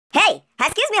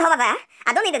Excuse me, however,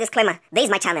 I don't need a disclaimer. This is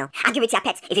my channel. Argue with your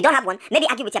pet. If you don't have one, maybe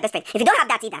argue with your best friend. If you don't have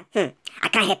that either, I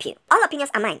can't help you. All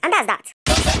opinions are mine, and that's that.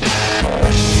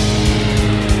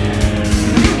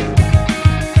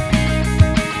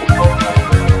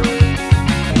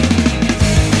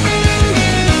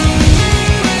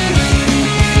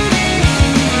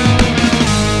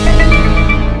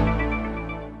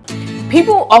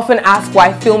 People often ask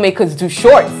why filmmakers do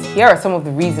shorts. Here are some of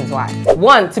the reasons why.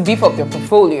 1. To beef up their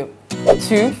portfolio.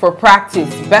 2. For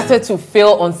practice. Better to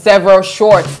film on several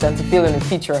shorts than to film in a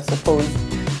feature, I suppose.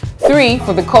 3.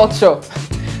 For the culture.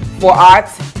 For art,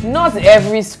 not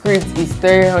every script is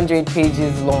 300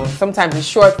 pages long. Sometimes a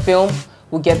short film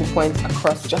will get the point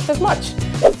across just as much.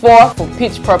 4. For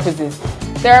pitch purposes.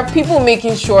 There are people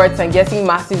making shorts and getting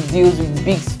massive deals with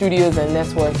big studios and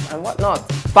networks and whatnot.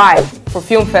 5. For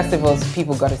film festivals,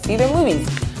 people gotta see their movies.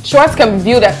 Shorts can be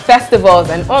viewed at festivals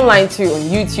and online too, on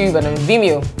YouTube and on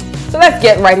Vimeo. So let's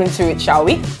get right into it, shall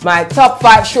we? My top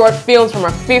 5 short films from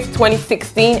Afriff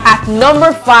 2016. At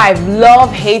number 5,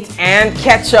 Love, Hate and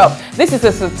Ketchup. This is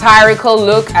a satirical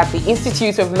look at the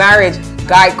Institute of Marriage.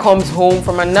 Guy comes home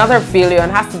from another failure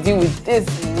and has to deal with this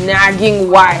nagging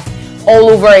wife all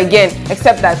over again,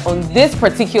 except that on this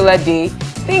particular day,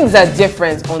 things are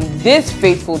different. On this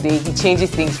fateful day, he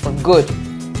changes things for good.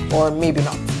 Or maybe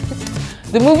not.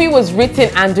 The movie was written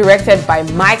and directed by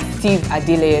Mike Steve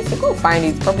Adeleye, so go find it,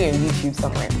 it's probably on YouTube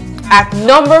somewhere. At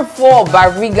number 4,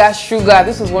 Bariga Sugar.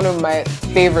 This was one of my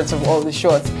favorites of all the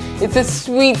shorts. It's a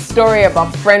sweet story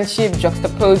about friendship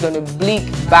juxtaposed on a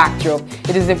bleak backdrop.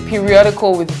 It is a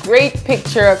periodical with great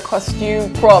picture,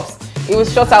 costume, props. It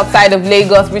was shot outside of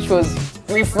Lagos, which was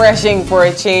refreshing for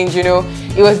a change, you know.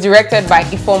 It was directed by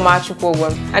Ifeoma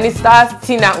Chukwuegwem and it stars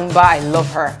Tina Umba, I love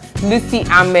her, Lucy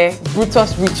Ame,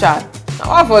 Brutus Richard.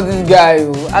 Now for this guy,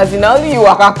 as in only you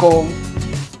waka come.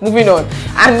 Moving on.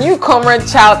 And newcomer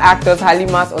child actors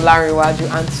Halimat Olarinwaju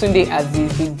and Tunde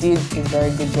Aziz, they did a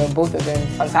very good job, both of them,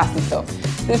 fantastic stuff.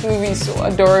 This movie is so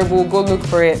adorable, go look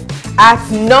for it.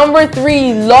 At number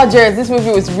 3, Lodgers. This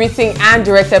movie was written and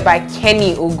directed by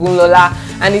Kenny Ogunlola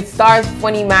and it stars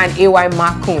funny man A.Y.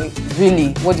 Makun.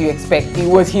 Really, what do you expect? It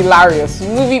was hilarious. The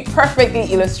movie perfectly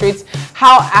illustrates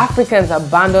how Africans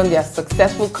abandon their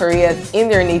successful careers in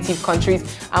their native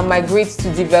countries and migrate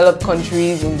to developed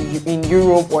countries in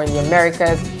Europe or in the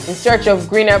Americas in search of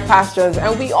greener pastures.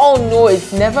 And we all know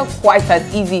it's never quite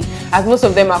as easy, as most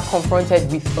of them are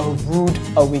confronted with a rude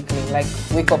awakening, like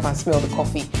wake up and smell the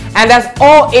coffee. And as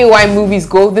all AY movies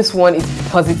go, this one is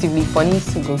positively funny,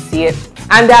 so go see it.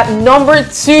 And at number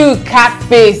 2,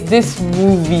 Catface. This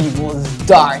movie was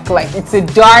dark. Like, it's a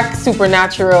dark,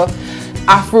 supernatural,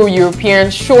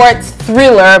 Afro-European short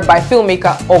thriller by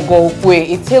filmmaker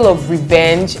Omokwe, a tale of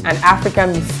revenge and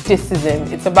African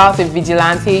mysticism. It's about a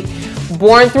vigilante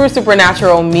born through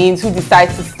supernatural means who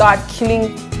decides to start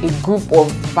killing a group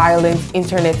of violent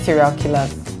internet serial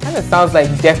killers. Kind of sounds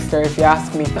like Dexter if you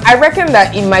ask me. I reckon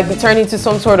that it might be turned into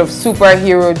some sort of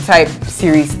superhero type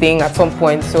series thing at some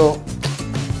point, so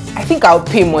I think I'll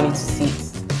pay money to see it.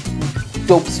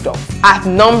 Dope stuff. At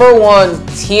number 1,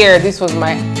 Tear. This was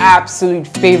my absolute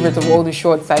favorite of all the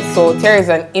shorts I saw. Tear is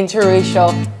an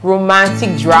interracial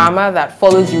romantic drama that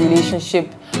follows the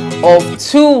relationship of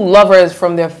 2 lovers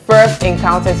from their first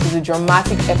encounter to the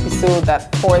dramatic episode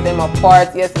that tore them apart.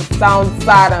 Yes, it sounds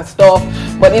sad and stuff,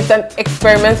 but it's an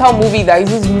experimental movie that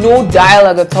uses no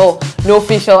dialogue at all, no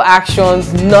facial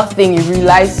actions, nothing. It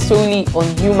relies solely on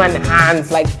human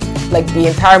hands, like the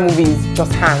entire movie is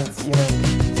just hands, you know.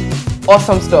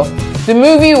 Awesome stuff. The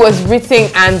movie was written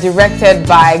and directed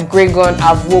by Gregon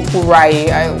Avokuraye.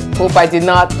 I hope I did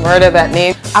not murder that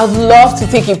name. I'd love to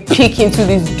take a peek into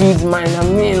this dude's mind. I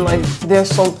mean, like, there's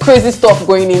some crazy stuff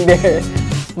going in there.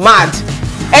 Mad.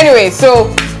 Anyway,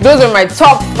 so those are my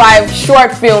top 5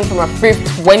 short films from Afriff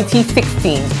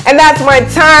 2016. And that's my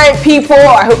time, people.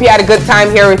 I hope you had a good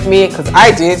time here with me, because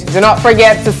I did. Do not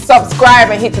forget to subscribe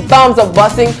and hit the thumbs up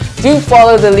button. Do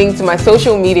follow the link to my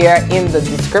social media in the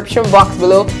description box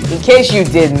below. In case you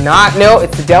did not know,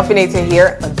 it's TheDelphinator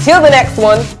here. Until the next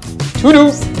one,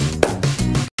 toodles.